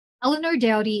Eleanor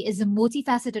Doughty is a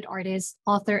multifaceted artist,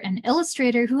 author, and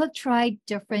illustrator who have tried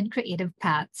different creative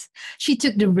paths. She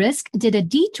took the risk, did a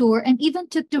detour, and even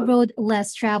took the road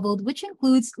less traveled, which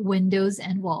includes windows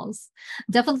and walls.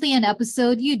 Definitely an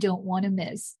episode you don't want to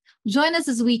miss. Join us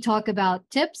as we talk about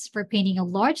tips for painting a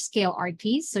large-scale art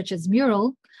piece, such as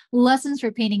mural, lessons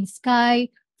for painting sky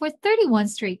for 31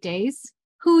 straight days,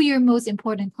 who your most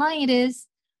important client is,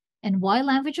 and why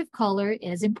language of color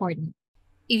is important.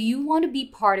 If you want to be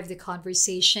part of the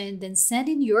conversation, then send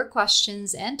in your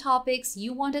questions and topics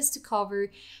you want us to cover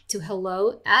to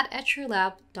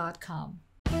hello@etcherlab.com.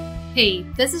 Hey,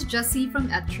 this is Jessie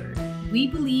from Etcher. We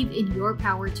believe in your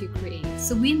power to create,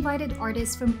 so we invited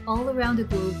artists from all around the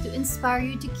globe to inspire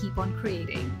you to keep on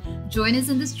creating. Join us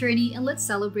in this journey and let's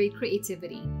celebrate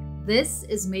creativity. This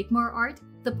is Make More Art,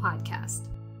 the podcast.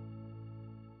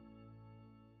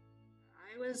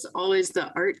 I was always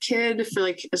the art kid for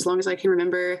as long as I can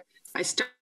remember. I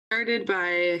started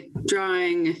by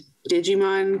drawing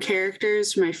Digimon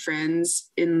characters for my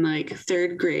friends in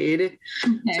third grade.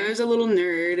 Okay. So I was a little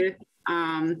nerd.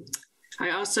 I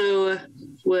also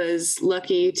was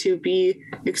lucky to be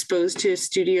exposed to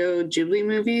Studio Ghibli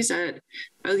movies at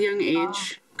a young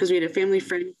age because we had a family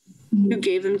friend who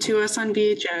gave them to us on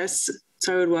VHS.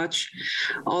 So I would watch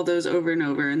all those over and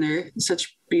over, and they're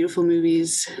such beautiful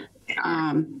movies.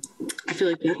 I feel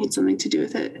like that had something to do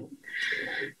with it.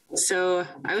 So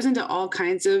I was into all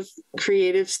kinds of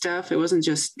creative stuff. It wasn't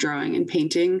just drawing and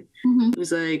painting. Mm-hmm. It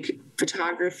was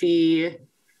photography,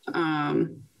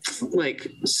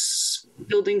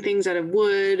 building things out of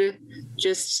wood,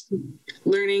 just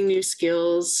learning new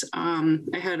skills. I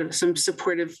had some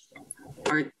supportive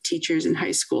art teachers in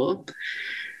high school.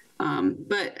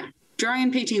 But drawing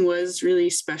and painting was really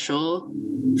special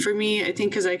for me, I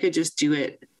think, because I could just do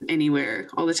it anywhere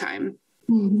all the time.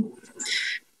 Mm-hmm.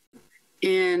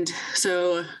 And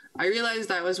so I realized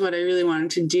that was what I really wanted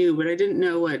to do, but I didn't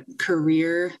know what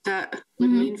career that would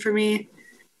mean for me.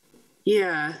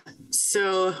 Yeah.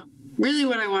 So really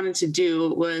what I wanted to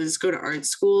do was go to art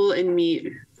school and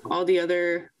meet all the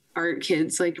other art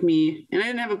kids like me. And I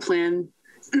didn't have a plan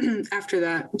after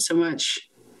that so much.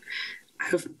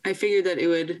 I figured that it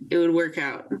would work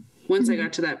out once I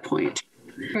got to that point.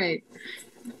 Right.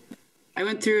 I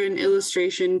went through an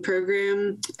illustration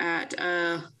program at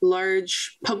a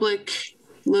large public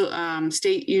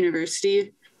state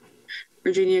university,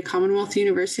 Virginia Commonwealth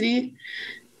University,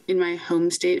 in my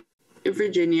home state of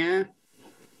Virginia.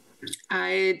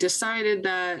 I decided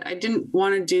that I didn't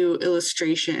want to do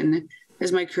illustration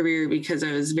as my career because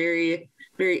I was very,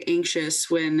 very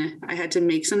anxious when I had to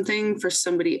make something for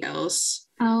somebody else.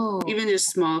 Oh. Even just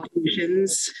small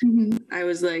commissions. Mm-hmm. I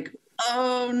was like,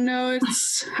 oh no, it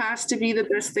has to be the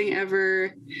best thing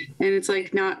ever. And it's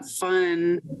not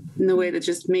fun in the way that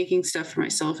just making stuff for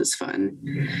myself is fun.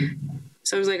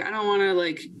 So I was like, I don't want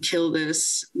to kill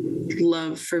this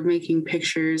love for making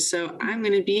pictures. So I'm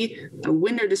going to be a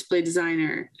window display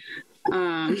designer.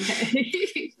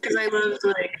 Because I loved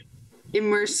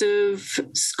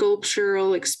immersive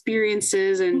sculptural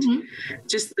experiences and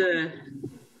just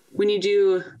when you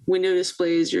do window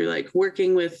displays, you're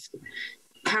working with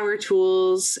power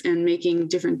tools and making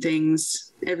different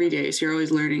things every day. So you're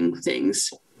always learning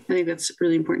things. I think that's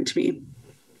really important to me.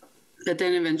 But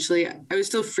then eventually I was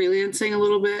still freelancing a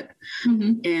little bit.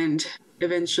 Mm-hmm. And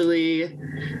eventually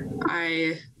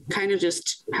I kind of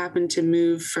just happened to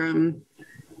move from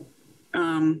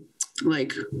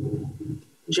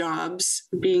jobs,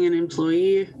 being an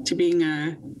employee, to being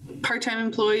a part-time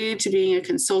employee, to being a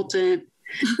consultant,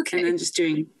 and then just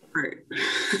doing art.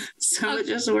 So It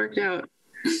just worked out.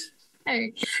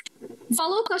 Hey,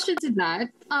 follow-up question to that.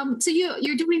 So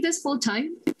you're doing this full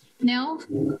time now?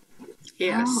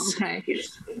 Yes. Oh, okay.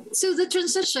 So the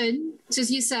transition,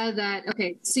 since you said that,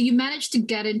 so you managed to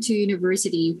get into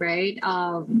university, right?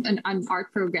 An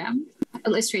art program,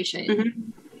 illustration.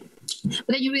 Mm-hmm. But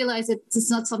then you realize that it's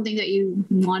not something that you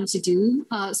want to do,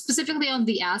 specifically on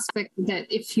the aspect that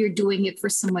if you're doing it for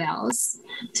someone else,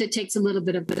 so it takes a little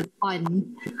bit of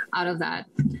fun out of that.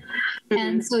 Mm-hmm.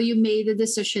 And so you made the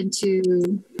decision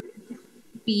to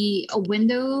be a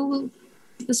window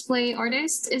display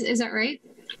artist. Is that right?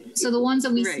 So the ones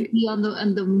that we see on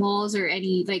the malls or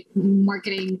any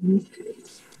marketing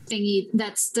thingy,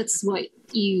 that's what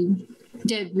you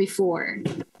did before.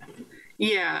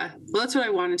 Yeah, well, that's what I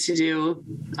wanted to do.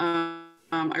 I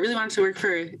really wanted to work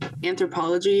for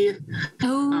anthropology.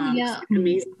 Oh, yeah.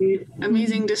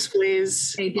 Amazing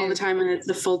displays all the time. And it's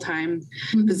a full-time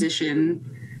position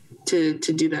to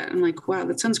do that. I'm like, wow,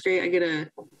 that sounds great. I get a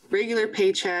regular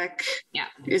paycheck. Yeah.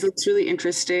 It looks really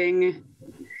interesting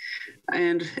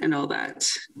and all that.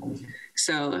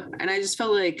 So, and I just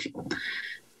felt like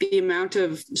the amount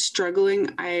of struggling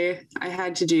I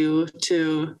had to do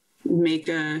to make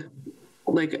an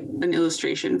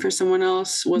illustration for someone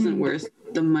else wasn't worth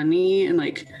the money. And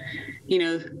like, you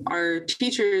know, our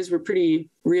teachers were pretty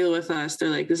real with us. They're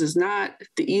like, this is not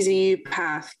the easy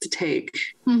path to take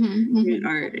in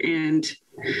art. And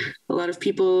a lot of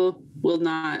people will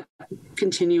not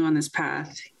continue on this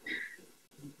path.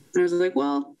 And I was like,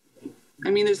 well, I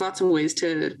mean, there's lots of ways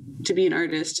to be an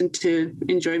artist and to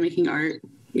enjoy making art.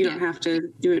 You don't have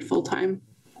to do it full time.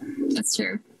 That's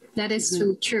true. That is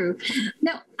so true.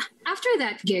 Now, after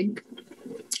that gig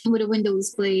with a window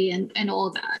display and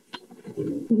all that,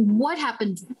 what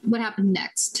happened? What happened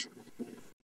next?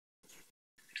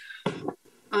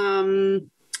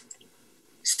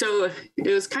 So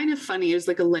it was kind of funny. It was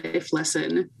like a life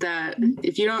lesson that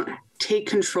if you don't take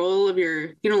control of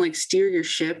you don't like steer your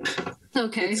ship.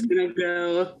 Okay. It's going to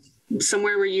go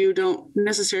somewhere where you don't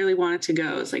necessarily want it to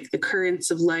go. It's like the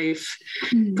currents of life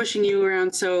pushing you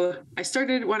around. So I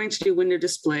started wanting to do window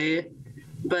display,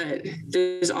 but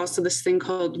there's also this thing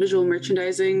called visual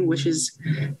merchandising, which is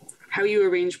how you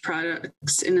arrange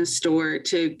products in a store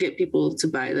to get people to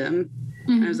buy them.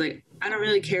 And I was like, I don't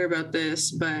really care about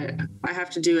this, but I have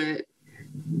to do it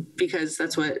because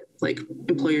that's what like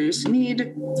employers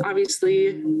need.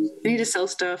 Obviously, they need to sell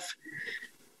stuff.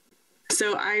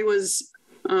 So I was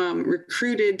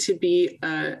recruited to be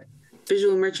a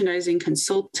visual merchandising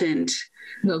consultant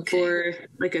for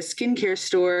like a skincare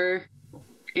store.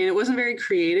 And it wasn't very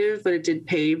creative, but it did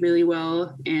pay really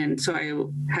well. And so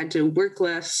I had to work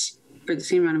less for the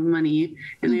same amount of money.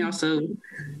 And they also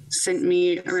sent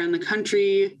me around the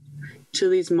country to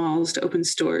these malls to open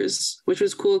stores, which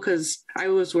was cool because I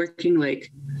was working like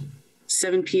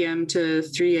 7 p.m. to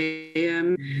 3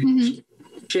 a.m.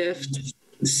 shift.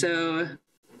 So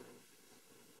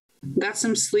got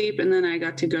some sleep, and then I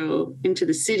got to go into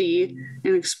the city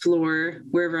and explore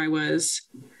wherever I was.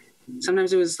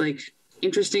 Sometimes it was like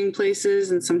interesting places,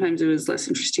 and sometimes it was less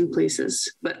interesting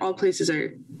places, but all places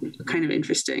are kind of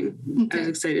interesting. I was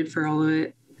excited for all of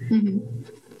it.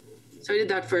 So I did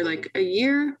that for like a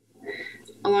year,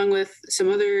 along with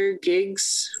some other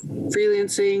gigs,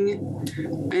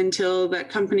 freelancing, until that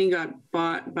company got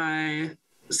bought by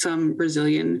some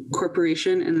Brazilian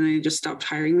corporation, and then they just stopped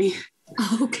hiring me.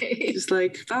 Okay. Just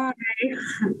like, bye.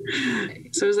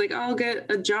 So I was like, I'll get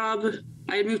a job.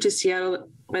 I had moved to Seattle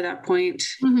by that point.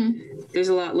 There's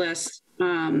a lot less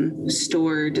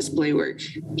store display work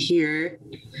here.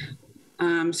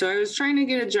 So I was trying to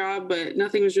get a job, but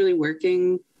nothing was really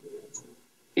working.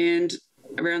 And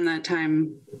around that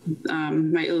time,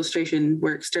 my illustration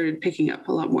work started picking up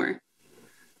a lot more.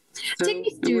 So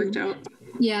it worked out.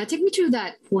 Yeah, take me through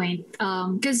that point.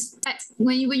 Because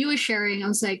when you were sharing, I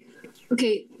was like,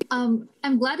 okay, I'm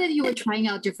glad that you were trying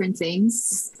out different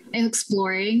things and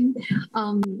exploring.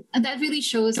 And that really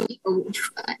shows,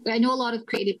 I know a lot of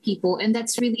creative people, and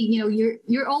that's really,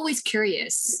 you're always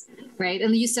curious, right?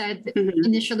 And you said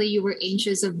initially you were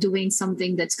anxious of doing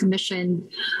something that's commissioned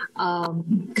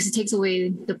because it takes away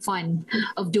the fun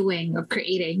of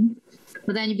creating.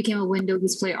 But then you became a window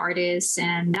display artist,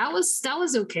 and that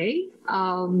was okay,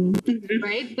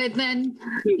 right? But then,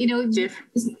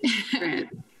 different.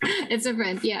 It's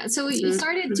different, yeah. So you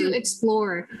started to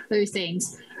explore those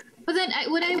things. But then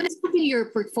when I was looking at your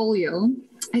portfolio,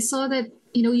 I saw that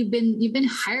you've been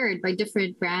hired by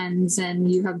different brands,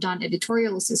 and you have done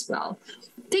editorials as well.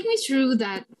 Take me through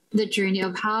the journey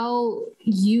of how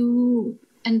you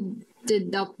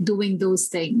ended up doing those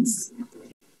things.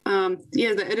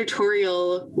 The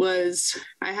editorial was,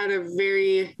 I had a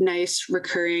very nice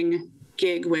recurring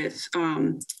gig with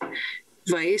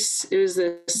Vice. It was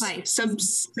this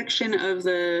subsection of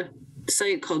the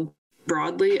site called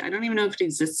Broadly. I don't even know if it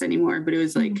exists anymore, but it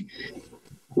was like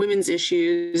women's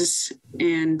issues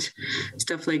and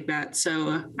stuff like that.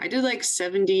 So I did like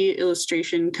 70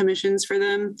 illustration commissions for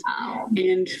them. Wow.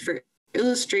 And for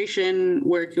illustration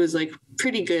work, it was like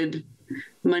pretty good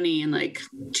money in like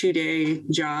 2-day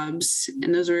jobs.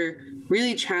 And those were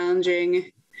really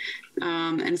challenging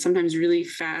and sometimes really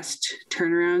fast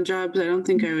turnaround jobs. I don't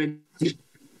think I would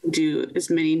do as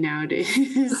many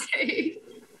nowadays. Okay.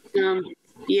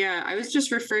 I was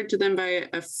just referred to them by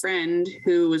a friend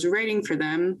who was writing for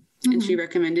them, and she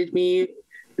recommended me.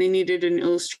 They needed an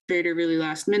illustrator really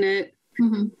last minute,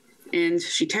 and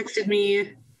she texted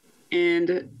me,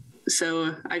 and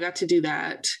so I got to do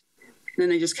that. And then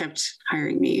they just kept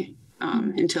hiring me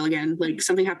until, again, like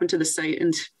something happened to the site,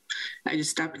 and I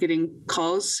just stopped getting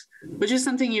calls which is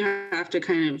something you have to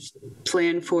kind of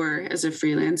plan for as a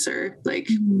freelancer, like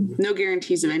no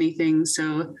guarantees of anything.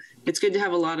 So it's good to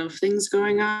have a lot of things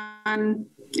going on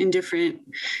in different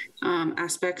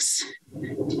aspects.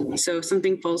 So if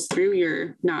something falls through,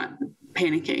 you're not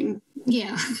panicking.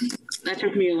 Yeah. That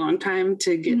took me a long time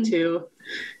to get to.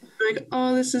 Like,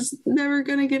 oh, this is never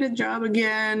going to get a job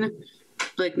again.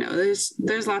 Like, no,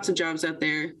 there's lots of jobs out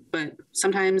there, but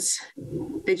sometimes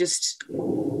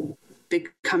they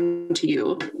come to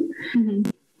you.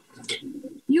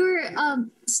 Your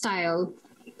style,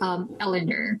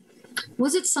 Eleanor,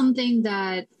 was it something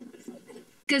that,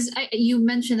 because you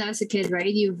mentioned that as a kid,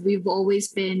 right? We've always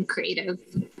been creative,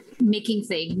 making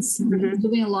things,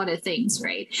 doing a lot of things,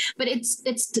 right? But it's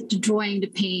the drawing, the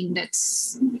painting,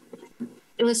 that's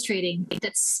illustrating,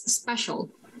 that's special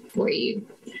for you.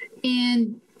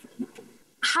 And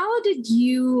how did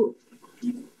you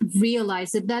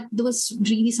realize that was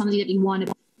really something that you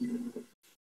wanted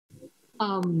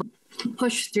to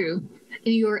push through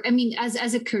in your,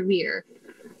 as a career,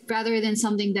 rather than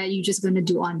something that you're just going to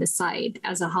do on the side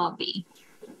as a hobby?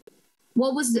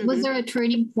 What was there a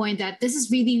turning point that this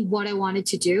is really what I wanted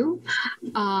to do?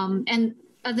 And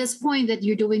at this point that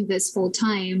you're doing this full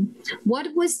time,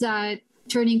 what was that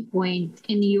turning point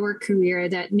in your career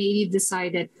that made you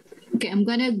decide that, okay, I'm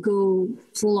going to go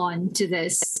full on to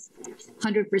this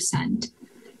 100%.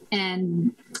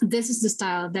 And this is the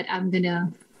style that I'm going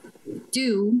to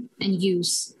do and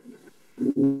use?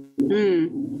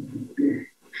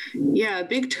 Yeah, a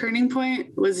big turning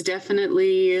point was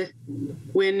definitely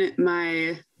when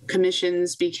my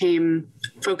commissions became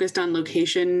focused on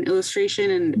location illustration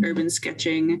and urban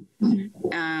sketching,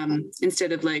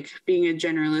 instead of like being a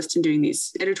generalist and doing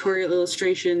these editorial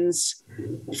illustrations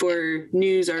for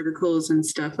news articles and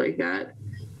stuff like that.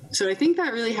 So I think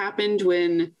that really happened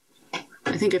when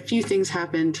I think a few things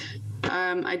happened.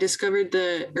 I discovered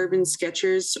the Urban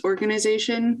Sketchers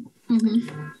organization,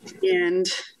 and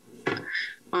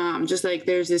just like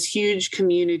there's this huge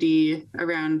community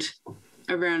around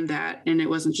that, and it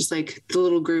wasn't just like the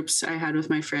little groups I had with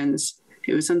my friends.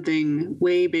 It was something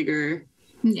way bigger.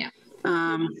 Yeah.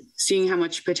 Seeing how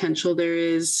much potential there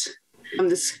is.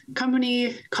 This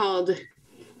company called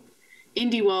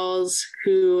Indie Walls,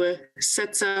 who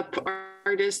sets up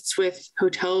artists with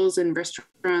hotels and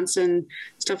restaurants and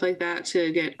stuff like that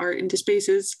to get art into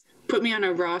spaces, put me on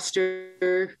a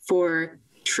roster for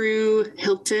True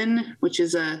Hilton, which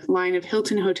is a line of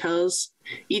Hilton hotels.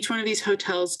 Each one of these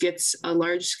hotels gets a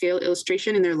large scale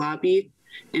illustration in their lobby,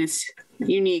 and it's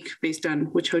unique based on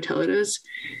which hotel it is.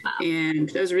 Wow. And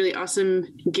that was a really awesome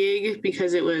gig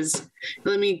because it was,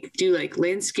 let me do like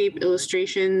landscape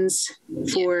illustrations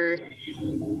for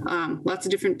lots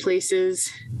of different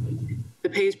places. The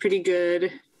pay is pretty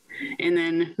good. And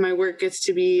then my work gets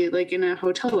to be like in a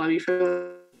hotel lobby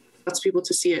for lots of people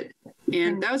to see it.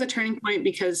 And that was a turning point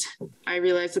because I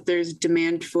realized that there's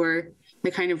demand for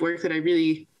the kind of work that I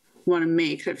really want to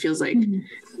make that feels like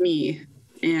me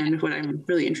and what I'm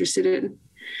really interested in.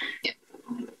 Yeah.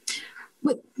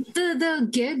 But the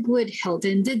gig with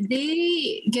Hilton, did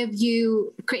they give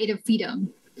you creative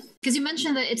freedom? Because you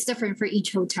mentioned that it's different for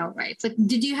each hotel, right? But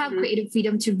did you have creative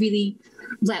freedom to really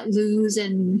let loose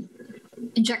and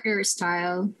inject your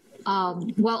style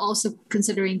while also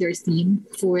considering their theme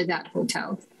for that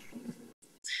hotel?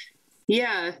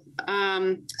 Yeah.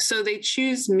 So they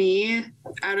choose me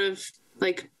out of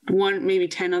like one, maybe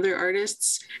 10 other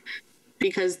artists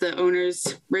because the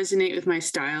owners resonate with my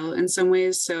style in some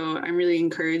ways. So I'm really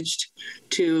encouraged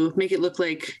to make it look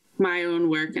like my own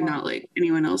work and not like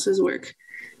anyone else's work.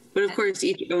 But of course,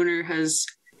 each owner has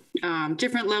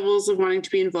different levels of wanting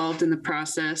to be involved in the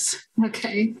process.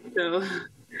 Okay. So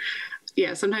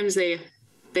yeah, sometimes they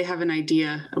have an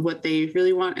idea of what they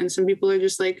really want. And some people are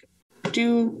just like,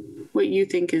 do what you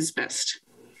think is best.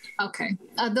 Okay.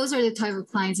 Those are the type of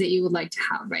clients that you would like to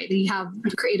have, right? You have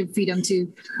the creative freedom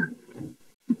to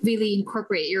really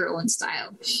incorporate your own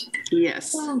style.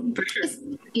 Yes, for sure.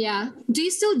 Yeah. Do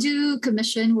you still do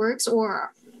commission works,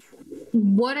 or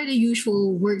what are the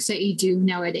usual works that you do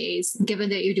nowadays, given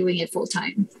that you're doing it full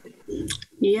time?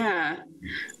 Yeah.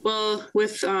 Well,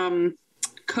 with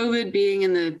COVID being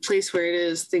in the place where it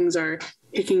is, things are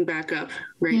picking back up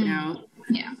right now.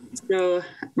 Yeah. So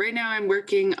right now I'm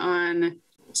working on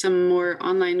some more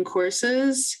online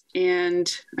courses,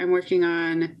 and I'm working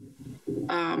on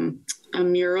a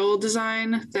mural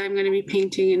design that I'm going to be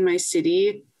painting in my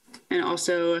city, and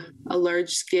also a large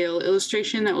scale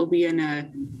illustration that will be in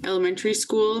a elementary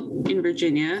school in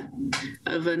Virginia.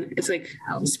 It's like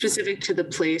specific to the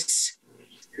place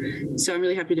So I'm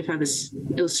really happy to have this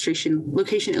location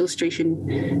illustration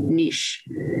niche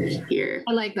here.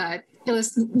 I like that.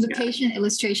 Location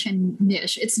illustration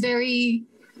niche. It's very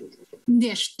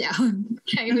niche down,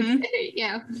 I would say.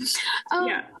 Yeah.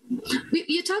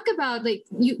 You talk about, like,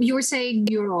 you were saying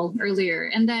mural earlier,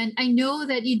 and then I know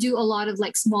that you do a lot of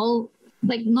like small,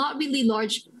 like not really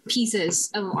large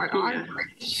pieces of artwork.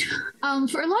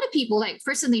 For a lot of people, like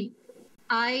personally,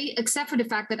 except for the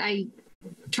fact that I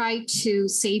try to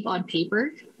save on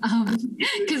paper,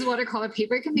 because watercolor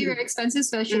paper can be very expensive,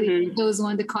 especially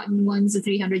the cotton ones, the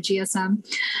 300 GSM.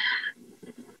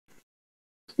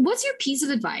 What's your piece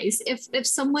of advice if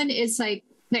someone is like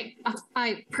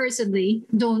I personally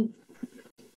don't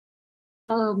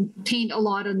paint a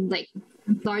lot on like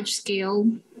large scale.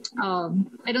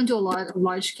 I don't do a lot of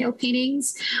large scale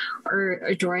paintings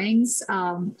or drawings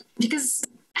because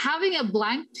having a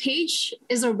blank page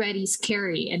is already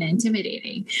scary and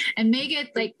intimidating, and make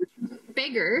it like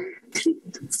bigger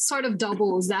sort of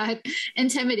doubles that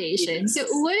intimidation. Yes. So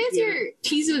what is your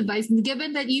piece of advice,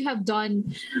 given that you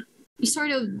sort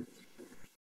of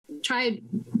tried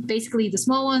basically the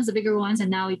small ones, the bigger ones, and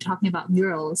now you're talking about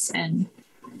murals and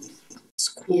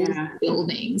school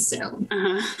buildings? So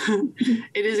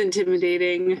it is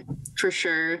intimidating for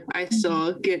sure. I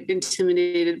still get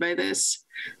intimidated by this.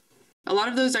 A lot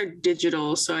of those are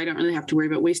digital, so I don't really have to worry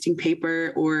about wasting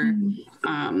paper, or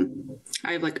I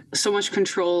have like so much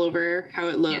control over how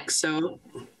it looks. So,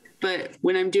 but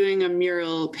when I'm doing a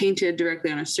mural painted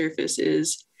directly on a surface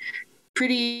is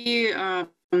pretty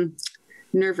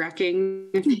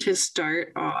nerve-wracking to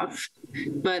start off.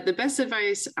 But the best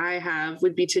advice I have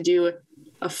would be to do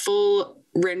a full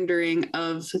rendering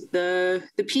of the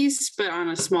piece, but on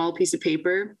a small piece of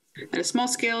paper. At a small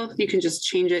scale, you can just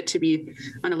change it to be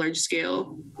on a large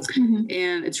scale.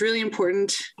 And it's really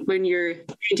important when you're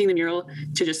painting the mural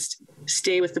to just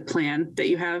stay with the plan that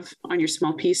you have on your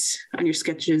small piece, on your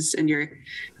sketches and your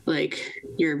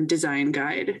design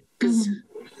guide. Because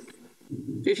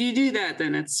if you do that,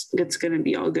 then it's going to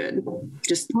be all good,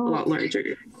 just a lot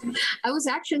larger. I was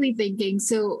actually thinking,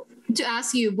 so to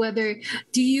ask you,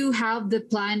 do you have the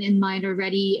plan in mind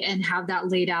already and have that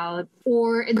laid out,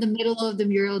 or in the middle of the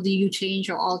mural, do you change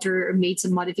or alter or make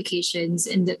some modifications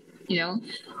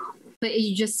but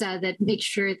you just said that make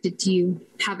sure that you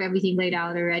have everything laid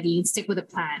out already and stick with a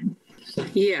plan.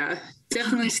 Yeah,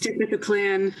 definitely stick with the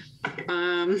plan.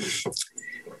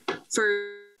 For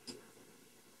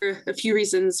a few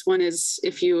reasons. One is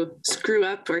if you screw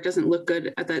up or it doesn't look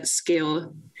good at that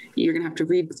scale, you're going to have to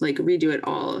redo it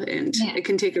all. And it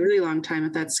can take a really long time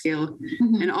at that scale.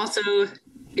 And also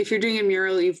if you're doing a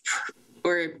mural,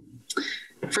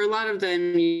 for a lot of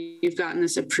them, you've gotten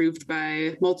this approved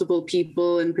by multiple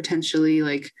people and potentially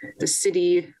like the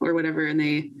city or whatever, and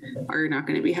they are not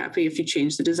going to be happy if you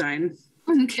change the design.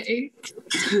 Okay.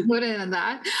 What on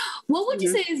that? What would you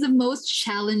say is the most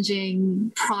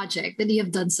challenging project that you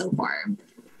have done so far?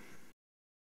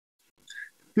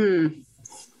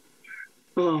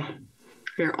 Oh,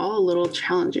 they're all a little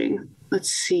challenging. Let's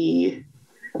see.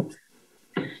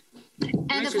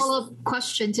 And a follow-up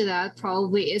question to that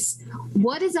probably is,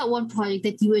 what is that one project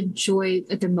that you enjoy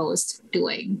the most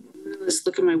doing? Let's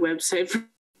look at my website.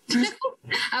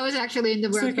 I was actually in the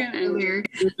website earlier,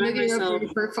 looking up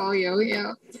your portfolio.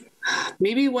 Yeah.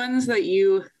 Maybe ones that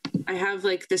I have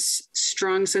like this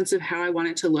strong sense of how I want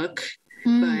it to look,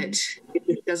 but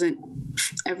it doesn't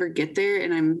ever get there.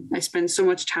 And I spend so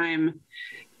much time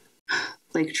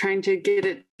like trying to get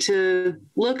it to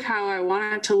look how I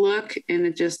want it to look, and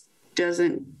it just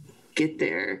doesn't get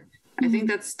there. I think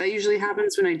that usually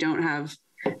happens when I don't have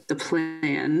the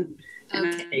plan.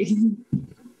 Okay.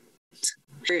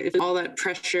 If all that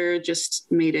pressure just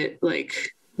made it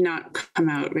like not come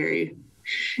out very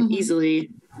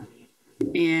easily,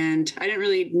 and I didn't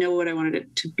really know what I wanted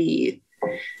it to be,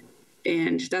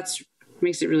 and that's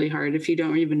makes it really hard if you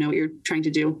don't even know what you're trying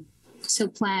to do. So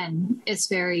plan is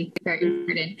very, very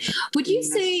important. Would you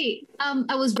say,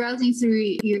 I was browsing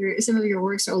through some of your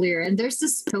works earlier, and there's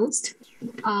this post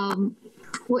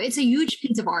where it's a huge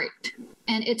piece of art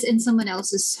and it's in someone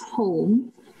else's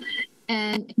home.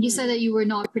 And you said that you were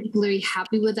not particularly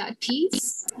happy with that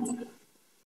piece.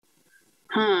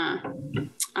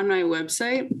 On my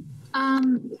website?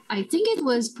 I think it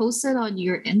was posted on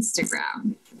your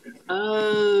Instagram.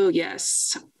 Oh,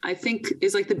 yes. I think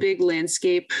it's like the big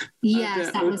landscape.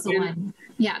 Yes, that was the one.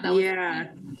 Yeah, that was. Yeah.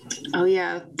 Oh,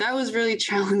 yeah. That was really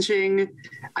challenging.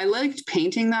 I liked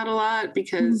painting that a lot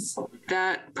because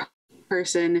that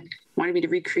person wanted me to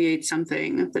recreate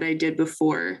something that I did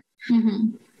before.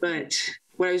 But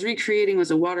what I was recreating was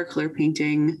a watercolor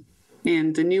painting,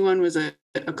 and the new one was a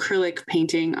acrylic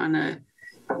painting on a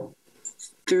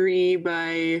 3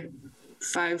 by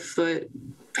 5 foot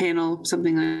panel,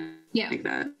 something like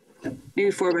that. Maybe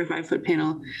 4 by 5 foot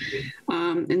panel.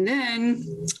 And then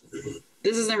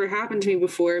this has never happened to me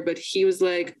before, but he was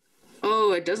like,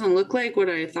 oh, it doesn't look like what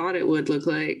I thought it would look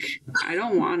like. I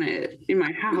don't want it in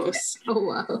my house. Oh,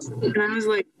 wow. And I was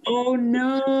like, oh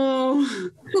no.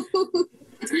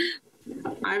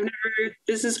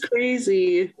 This is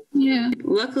crazy. Yeah.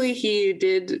 Luckily he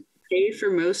did pay for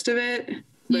most of it,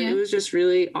 but it was just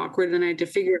really awkward and I had to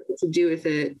figure out what to do with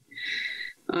it.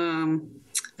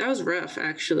 That was rough,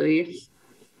 actually.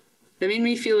 That made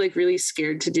me feel like really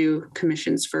scared to do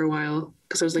commissions for a while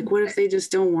because I was like, what if they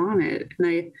just don't want it? And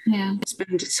I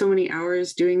spend so many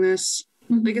hours doing this.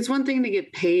 Mm-hmm. Like, it's one thing to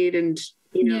get paid and,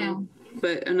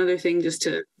 but another thing just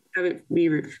to have it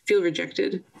feel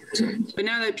rejected. But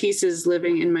now that piece is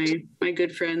living in my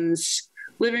good friend's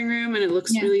living room and it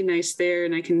looks really nice there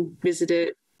and I can visit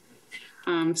it.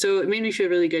 So it made me feel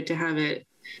really good to have it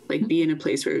like be in a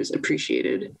place where it was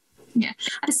appreciated. Yeah,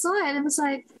 I saw it and was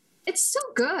like, it's so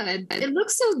good. It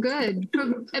looks so good.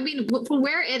 From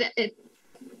where it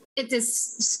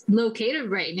is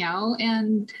located right now,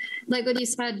 and like what you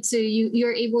said, so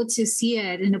you're able to see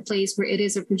it in a place where it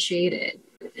is appreciated.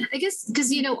 I guess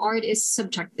because art is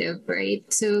subjective, right?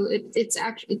 So it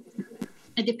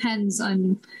depends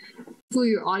on who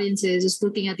your audience is, just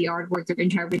looking at the artwork, their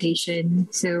interpretation.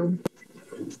 So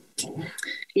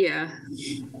yeah,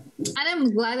 and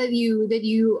I'm glad that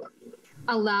you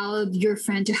allowed your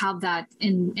friend to have that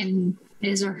in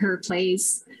his or her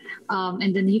place,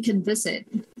 and then you can visit.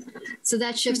 So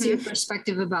that shifts your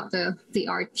perspective about the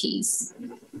art piece.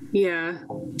 Yeah,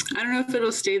 I don't know if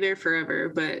it'll stay there forever,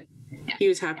 but he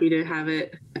was happy to have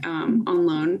it on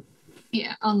loan.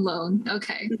 Yeah, on loan.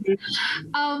 Okay.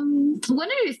 Mm-hmm. One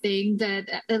other thing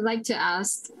that I'd like to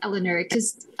ask Eleanor,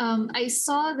 because I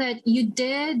saw that you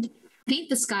did paint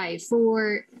the sky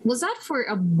was that for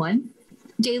a month?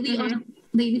 Daily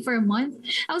daily for a month?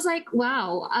 I was like,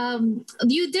 wow.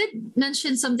 You did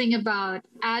mention something about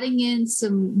adding in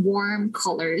some warm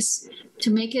colors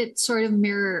to make it sort of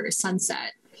mirror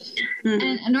sunset.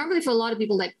 And normally for a lot of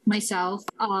people like myself,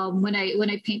 when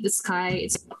I paint the sky,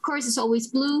 it's always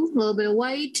blue, a little bit of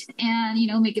white, and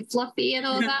make it fluffy and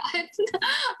all that.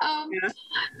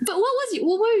 But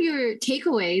what were your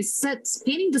takeaways? That's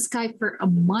painting the sky for a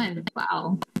month.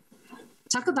 Wow.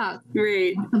 Talk about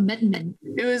commitment.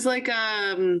 It was like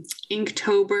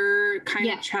Inktober kind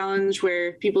of challenge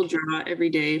where people draw every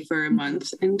day for a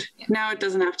month, and now it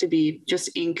doesn't have to be just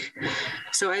ink.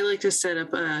 So I like to set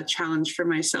up a challenge for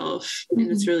myself,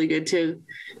 and it's really good to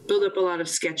build up a lot of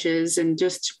sketches and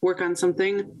just work on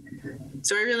something.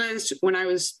 So I realized when I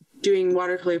was doing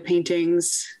watercolor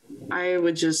paintings,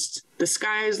 the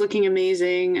sky is looking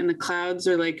amazing and the clouds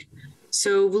are like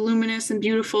so voluminous and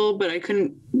beautiful, but I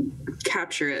couldn't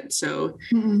capture it. So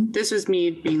this was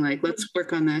me being like, let's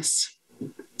work on this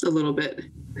a little bit.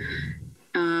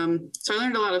 So I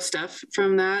learned a lot of stuff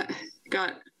from that,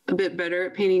 got a bit better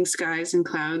at painting skies and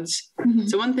clouds.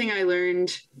 So one thing I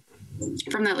learned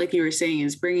from that, like you were saying,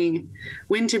 is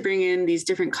when to bring in these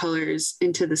different colors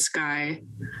into the sky.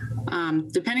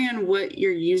 Depending on what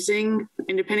you're using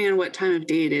and depending on what time of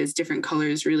day it is, different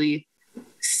colors really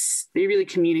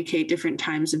communicate different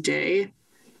times of day.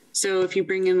 So if you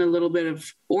bring in a little bit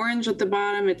of orange at the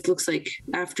bottom, it looks like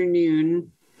afternoon.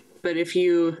 But if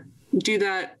you do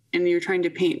that and you're trying to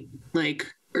paint like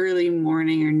early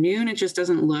morning or noon, it just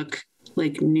doesn't look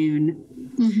like noon.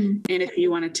 And if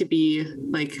you want it to be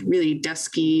like really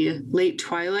dusky, late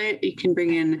twilight, you can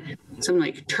bring in some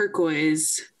like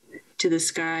turquoise to the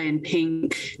sky and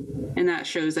pink, and that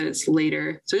shows that it's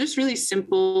later. So just really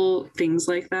simple things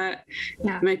like that.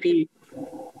 It might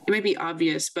be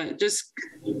obvious, but just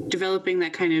developing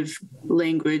that kind of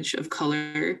language of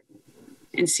color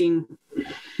and seeing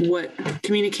what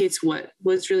communicates what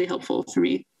was really helpful for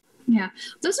me. Yeah,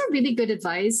 those are really good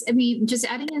advice. I mean, just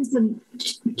adding in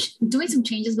doing some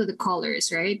changes with the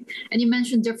colors, right? And you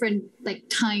mentioned different like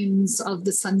times of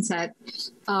the sunset,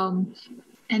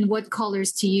 and what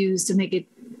colors to use to make it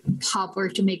pop or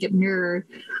to make it mirror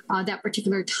that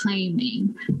particular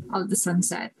timing of the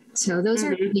sunset. So those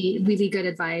are really, really good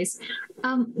advice.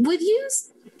 Would you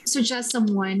suggest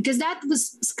someone, because that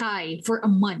was sky for a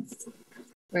month,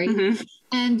 right?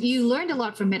 And you learned a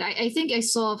lot from it. I think I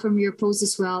saw from your post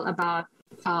as well about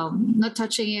not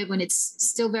touching it when it's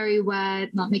still very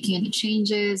wet, not making any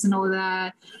changes and all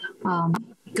that.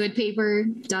 Good paper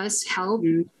does help,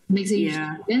 makes a huge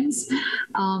difference.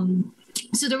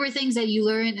 So there were things that you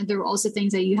learned, and there were also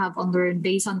things that you have unlearned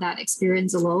based on that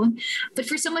experience alone. But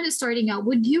for someone who's starting out,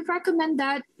 would you recommend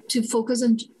that to focus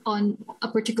on a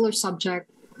particular subject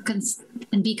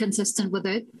and be consistent with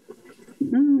it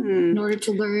in order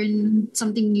to learn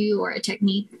something new or a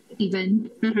technique even?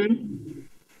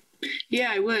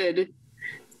 Yeah, I would.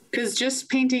 Because just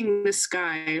painting the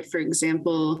sky, for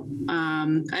example,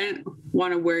 I didn't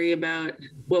want to worry about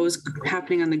what was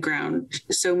happening on the ground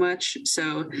so much.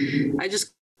 So I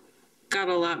just got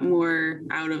a lot more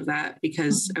out of that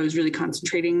because I was really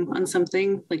concentrating on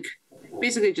something, like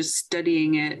basically just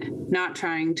studying it, not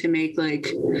trying to make like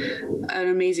an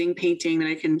amazing painting that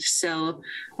I can sell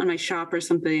on my shop or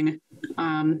something.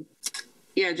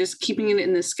 Yeah, just keeping it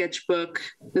in the sketchbook.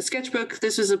 The sketchbook,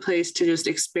 this was a place to just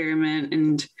experiment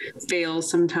and fail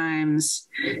sometimes.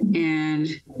 And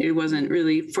it wasn't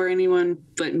really for anyone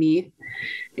but me.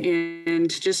 And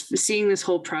just seeing this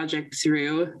whole project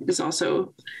through is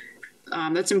also,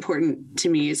 that's important to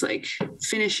me, is like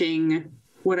finishing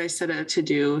what I set out to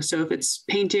do. So if it's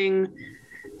painting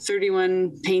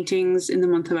 31 paintings in the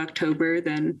month of October,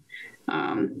 then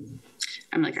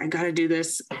I'm like, I got to do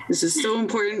this. This is so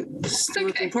important. This is the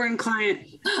most important client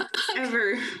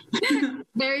ever.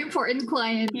 Very important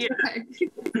client. Yeah.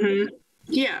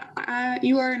 Yeah.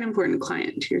 You are an important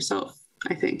client to yourself,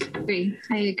 I think.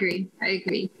 I agree.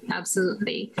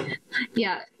 Absolutely.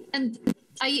 Yeah. And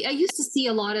I used to see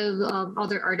a lot of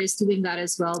other artists doing that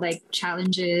as well, like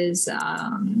challenges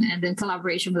and then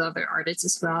collaboration with other artists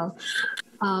as well.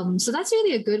 So that's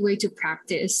really a good way to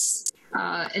practice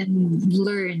and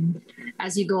learn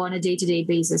as you go on a day-to-day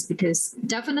basis, because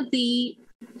definitely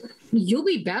you'll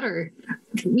be better.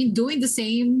 I mean, doing the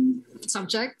same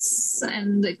subjects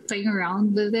and like playing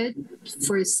around with it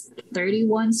for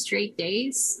 31 straight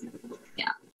days.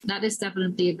 Yeah, that is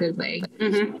definitely a good way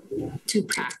to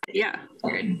practice. Yeah.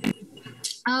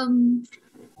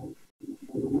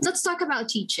 Let's talk about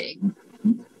teaching.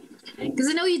 Because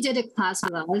I know you did a class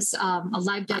with us, a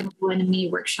live demo and a mini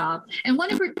workshop. And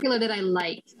one in particular that I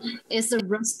like is the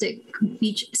rustic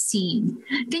beach scene.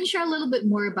 Can you share a little bit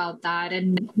more about that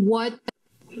and what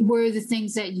were the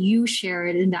things that you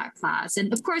shared in that class?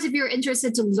 And of course, if you're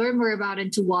interested to learn more about it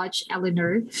and to watch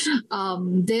Eleanor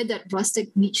did that rustic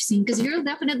beach scene, because you'll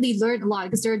definitely learn a lot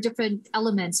because there are different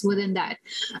elements within that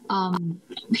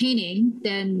painting.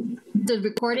 Then the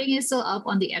recording is still up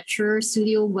on the Etcher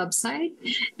Studio website.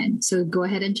 And so go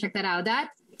ahead and check that out.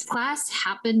 That class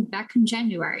happened back in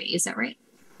January. Is that right?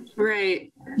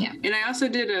 Right. Yeah. And I also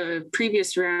did a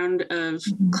previous round of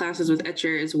classes with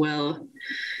Etcher as well.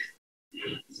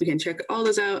 You can check all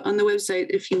those out on the website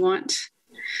if you want.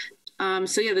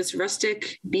 So yeah, this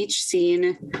rustic beach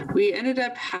scene, we ended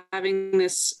up having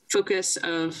this focus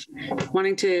of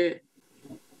wanting to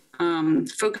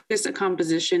focus a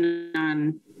composition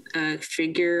on a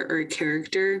figure or a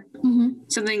character.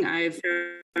 Something I've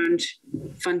found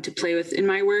fun to play with in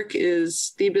my work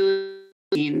is the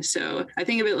ability. So I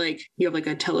think of it like you have like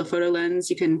a telephoto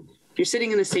lens. You're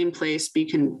sitting in the same place, but you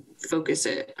can focus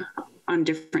it on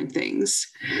different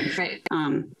things. Right.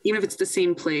 Even if it's the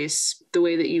same place, the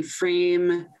way that you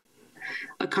frame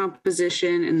a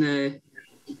composition and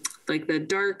the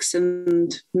darks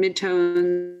and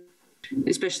midtones,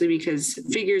 especially because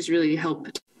figures really help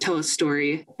tell a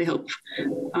story. They help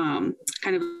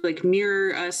kind of like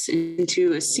mirror us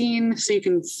into a scene so you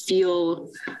can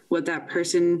feel what that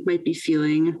person might be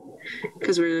feeling,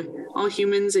 because we're all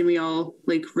humans and we all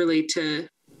like relate to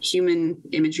human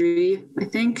imagery, I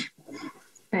think.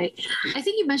 Right. I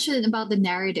think you mentioned about the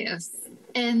narrative.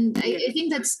 And I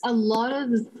think that's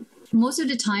most of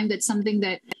the time, that's something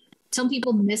that some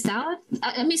people miss out.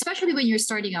 I mean, especially when you're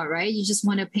starting out, right? You just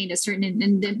want to paint a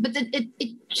certain, but then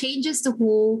it changes the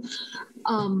whole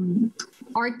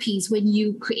art piece when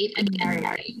you create a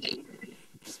narrative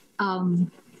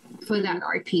for that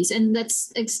art piece. And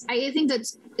I think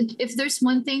that's, if there's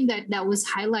one thing that was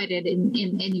highlighted in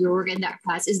your work in that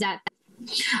class, is that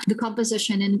the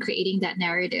composition and creating that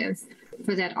narrative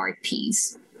for that art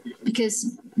piece,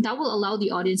 because that will allow the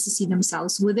audience to see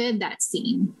themselves within that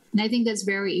scene. And I think that's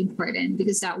very important,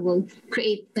 because that will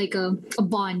create like a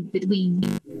bond between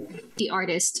the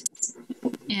artist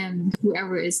and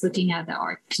whoever is looking at the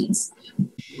art piece.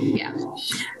 Yeah.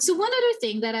 So one other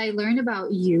thing that I learned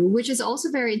about you, which is also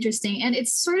very interesting, and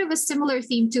it's sort of a similar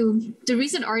theme to the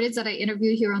recent artists that I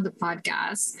interview here on the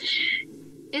podcast,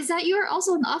 is that you're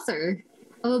also an author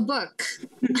of a book.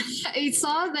 I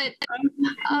saw that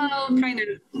kind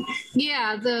of.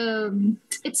 Yeah,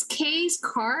 it's Kay's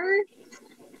car.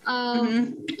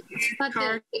 But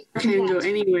car can go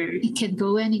anywhere. It can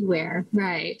go anywhere,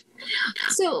 right?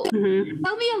 So tell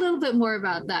me a little bit more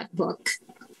about that book.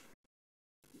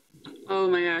 Oh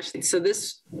my gosh. So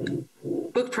this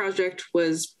book project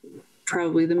was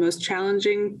probably the most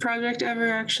challenging project ever,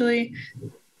 actually.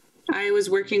 I was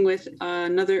working with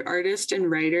another artist and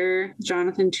writer,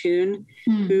 Jonathan Toon,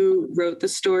 who wrote the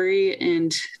story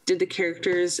and did the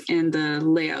characters and the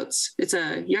layouts. It's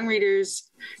a young reader's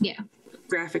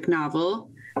graphic novel.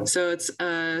 So it's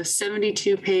a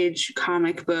 72-page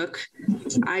comic book.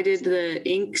 I did the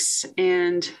inks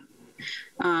and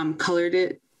colored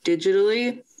it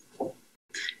digitally.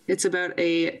 It's about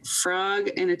a frog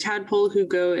and a tadpole who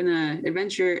go in an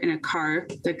adventure in a car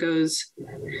that goes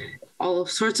all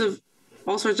sorts of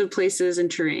places and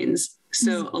terrains.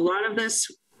 So a lot of this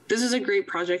is a great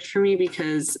project for me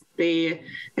because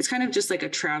it's kind of just like a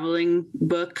traveling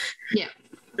book. Yeah.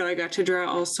 So I got to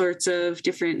draw all sorts of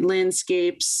different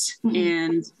landscapes.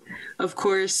 And of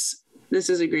course, this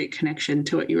is a great connection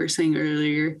to what you were saying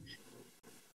earlier.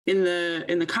 In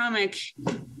the comic,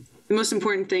 the most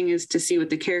important thing is to see what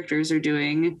the characters are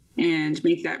doing and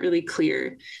make that really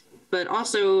clear. But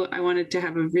also I wanted to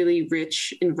have a really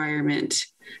rich environment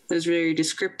that was very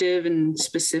descriptive and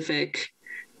specific.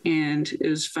 And it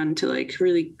was fun to like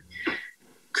really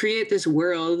create this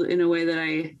world in a way that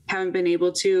I haven't been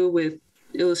able to with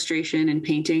illustration and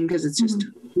painting, because it's just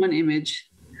one image.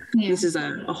 Yeah. This is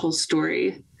a whole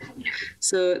story.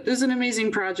 So this is an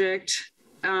amazing project.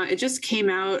 It just came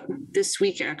out this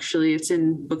week, actually. It's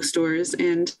in bookstores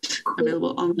and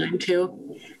available online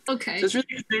too. Okay. So it's really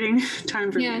exciting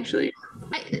time for me, actually.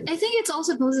 I think it's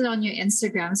also posted on your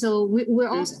Instagram. So we're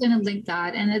also going to link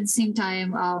that. And at the same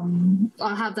time,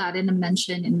 I'll have that in a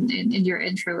mention in your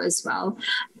intro as well.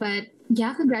 But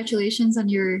yeah, congratulations on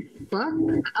your book.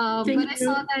 When I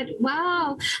saw that,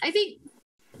 wow, I think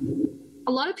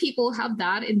a lot of people have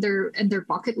that in their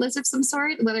bucket list of some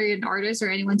sort, whether you're an artist or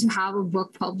anyone, to have a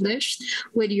book published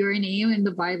with your name in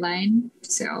the byline.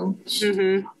 So, so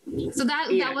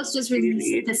that was just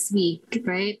released this week,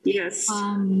 right? Yes.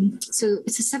 So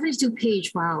it's a 72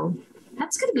 page. Wow,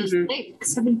 that's gonna be thick.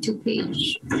 72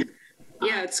 page.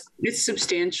 Yeah, it's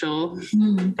substantial.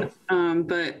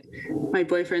 But my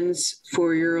boyfriend's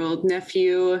 4-year-old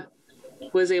nephew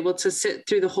was able to sit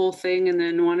through the whole thing and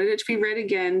then wanted it to be read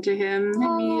again to him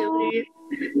immediately.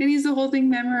 And he's the whole thing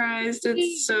memorized.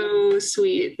 It's so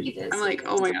sweet. I'm like,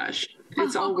 oh my gosh,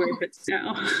 it's all worth it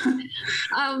now.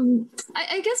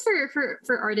 I guess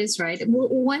for artists, right?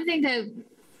 One thing that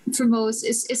for most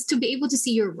is to be able to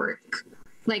see your work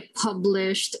like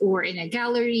published or in a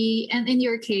gallery. And in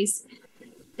your case,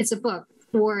 it's a book,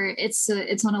 or it's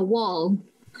on a wall,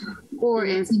 or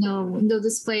it's no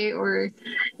display, or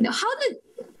how did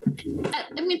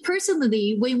I mean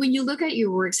personally, when you look at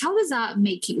your works, how does that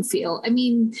make you feel? I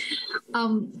mean,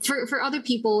 for other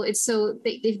people, it's so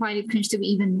they find it cringe to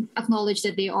even acknowledge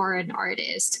that they are an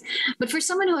artist. But for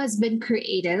someone who has been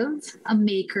creative, a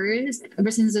maker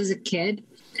ever since as a kid,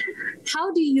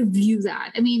 how do you view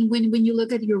that? I mean, when you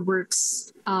look at your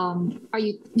works, do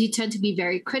you tend to be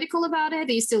very critical about it?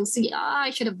 Do you still see, I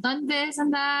should have done this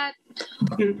and that?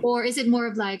 Or is it more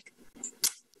of like,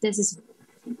 this is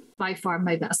by far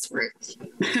my best work?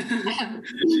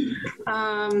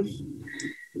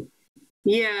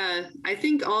 Yeah, I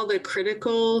think all the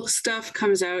critical stuff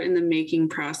comes out in the making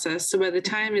process. So by the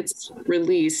time it's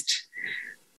released,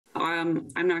 I'm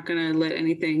not going to let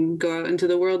anything go out into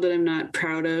the world that I'm not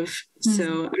proud of.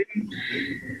 So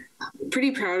I'm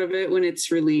pretty proud of it when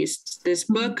it's released. This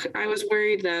book, I was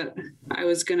worried that I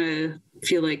was going to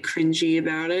feel like cringy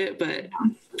about it, but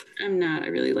I'm not. I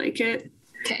really like it.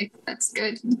 Okay, that's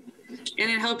good. And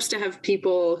it helps to have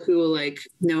people who like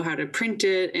know how to print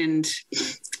it and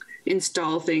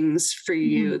install things for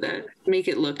you that make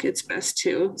it look its best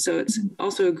too. So it's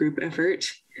also a group effort.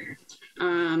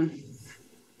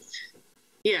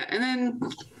 Yeah. And then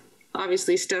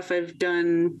obviously stuff I've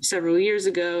done several years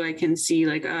ago, I can see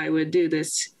like, I would do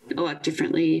this a lot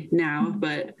differently now,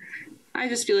 but I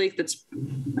just feel like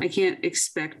I can't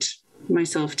expect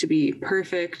myself to be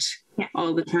perfect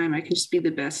all the time. I can just be the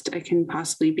best I can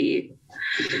possibly be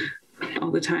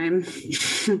all the time.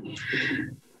 So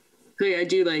yeah, I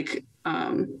do like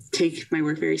take my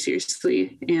work very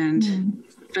seriously and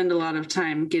spend a lot of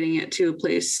time getting it to a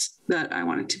place that I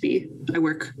want it to be. I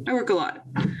work a lot.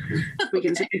 We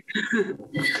can say.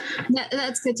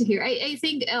 That's good to hear. I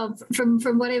think from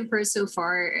what I've heard so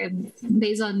far, and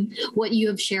based on what you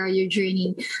have shared your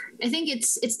journey, I think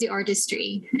it's the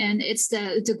artistry, and it's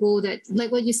the goal that,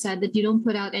 like what you said, that you don't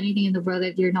put out anything in the world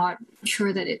that you're not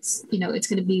sure that it's it's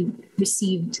going to be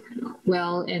received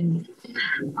well, and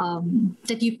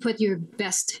that you put your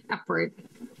best effort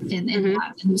in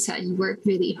that, and you said you work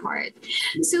really hard.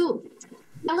 So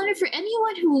Eleanor, for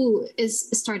anyone who is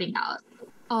starting out,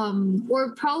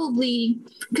 or probably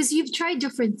because you've tried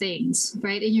different things,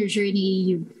 right? In your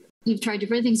journey, you've tried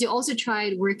different things. You also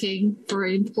tried working for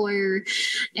an employer,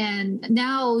 and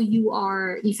now you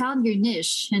found your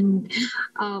niche, and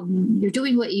you're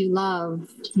doing what you love.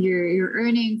 You're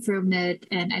earning from it,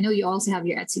 and I know you also have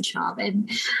your Etsy shop, and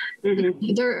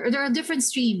there are different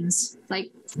streams,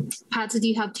 like paths that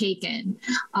you have taken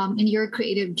in your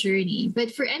creative journey.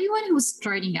 But for anyone who's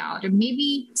starting out, or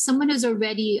maybe someone who's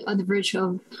already on the verge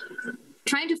of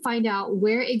trying to find out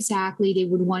where exactly they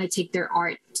would want to take their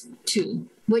art to,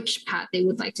 which path they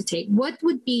would like to take, what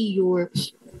would be your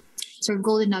sort of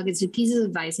golden nuggets or pieces of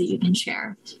advice that you can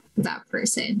share with that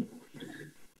person?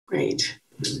 Great.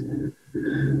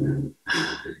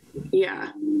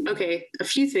 Yeah. Okay. A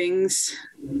few things.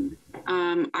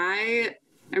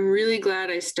 I'm really glad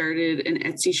I started an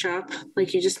Etsy shop,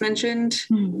 like you just mentioned.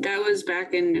 That was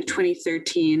back in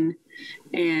 2013,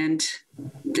 and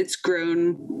it's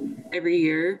grown every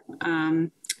year.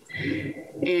 And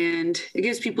it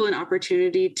gives people an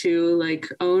opportunity to like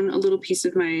own a little piece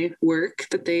of my work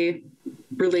that they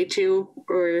relate to,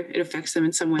 or it affects them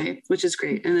in some way, which is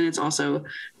great. And then it's also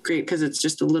great because it's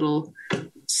just a little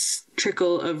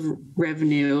trickle of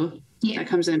revenue that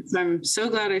comes in. So I'm so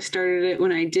glad I started it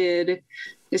when I did,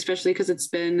 especially because it's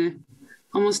been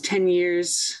almost 10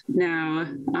 years now.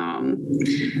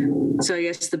 So I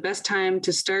guess the best time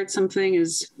to start something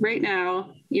is right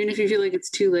now. Even if you feel like it's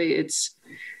too late, it's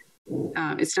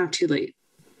not too late.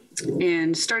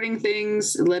 And starting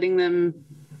things, letting them,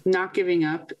 not giving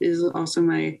up is also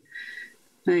my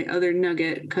other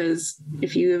nugget, because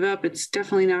if you give up, it's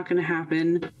definitely not going to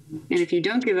happen. And if you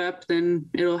don't give up, then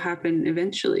it'll happen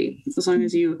eventually, as long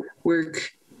as you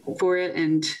work for it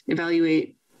and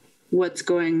evaluate what's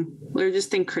going, or just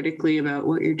think critically about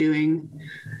what you're doing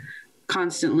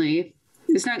constantly.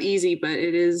 It's not easy, but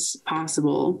it is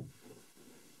possible.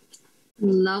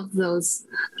 Love those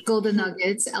golden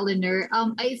nuggets, Eleanor.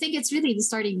 I think it's really the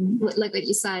starting, like what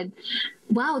you said.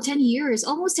 Wow, 10 years,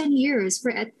 almost 10 years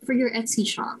for your Etsy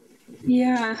shop.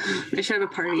 Yeah, I should have a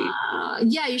party.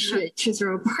 Yeah, you should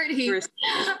throw a party.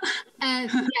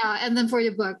 And then for the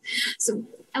book. So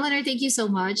Eleanor, thank you so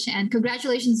much, and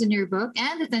congratulations on your book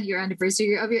and the 10-year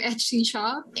anniversary of your Etsy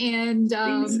shop. And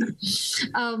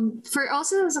for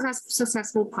also a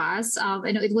successful class,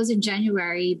 I know it was in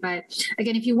January, but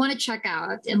again, if you want to check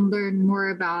out and learn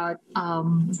more about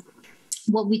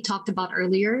what we talked about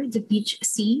earlier, the beach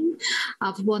scene.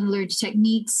 If you want to learn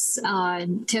techniques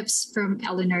and tips from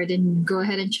Eleanor, then go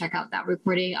ahead and check out that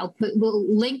recording. We'll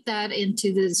link that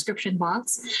into the description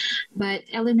box. But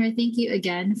Eleanor, thank you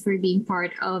again for being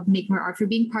part of Make More Art, for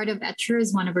being part of Etcher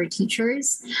as one of our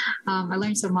teachers. I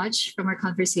learned so much from our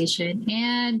conversation.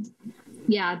 And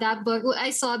yeah, that book,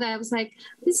 I saw that, I was like,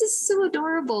 this is so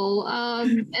adorable.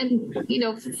 And, you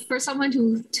know, for someone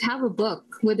to have a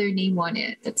book with their name on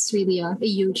it, that's really a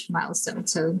huge milestone.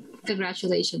 So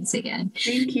congratulations again.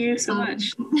 Thank you so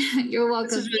much. You're welcome.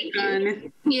 This is really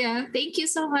fun. Yeah, thank you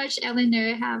so much,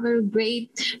 Eleanor. Have a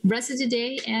great rest of the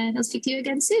day, and I'll speak to you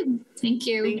again soon. Thank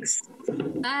you. Thanks.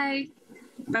 Bye.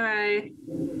 Bye.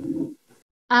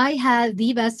 I had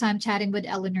the best time chatting with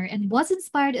Eleanor and was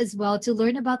inspired as well to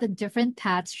learn about the different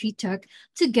paths she took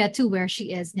to get to where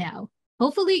she is now.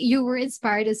 Hopefully you were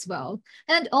inspired as well.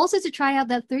 And also to try out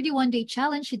that 31-day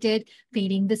challenge she did,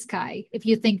 painting the sky. If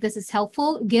you think this is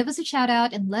helpful, give us a shout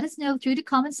out and let us know through the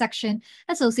comment section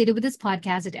associated with this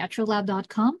podcast at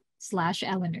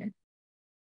etrolab.com/Eleanor.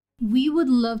 We would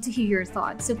love to hear your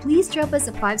thoughts, so please drop us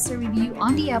a 5-star review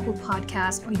on the Apple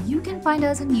Podcast, or you can find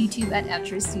us on YouTube at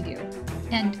Etcher Studio.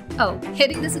 And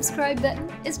hitting the subscribe button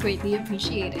is greatly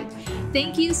appreciated.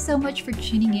 Thank you so much for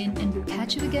tuning in, and we'll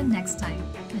catch you again next time.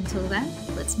 Until then,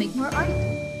 let's make more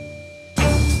art.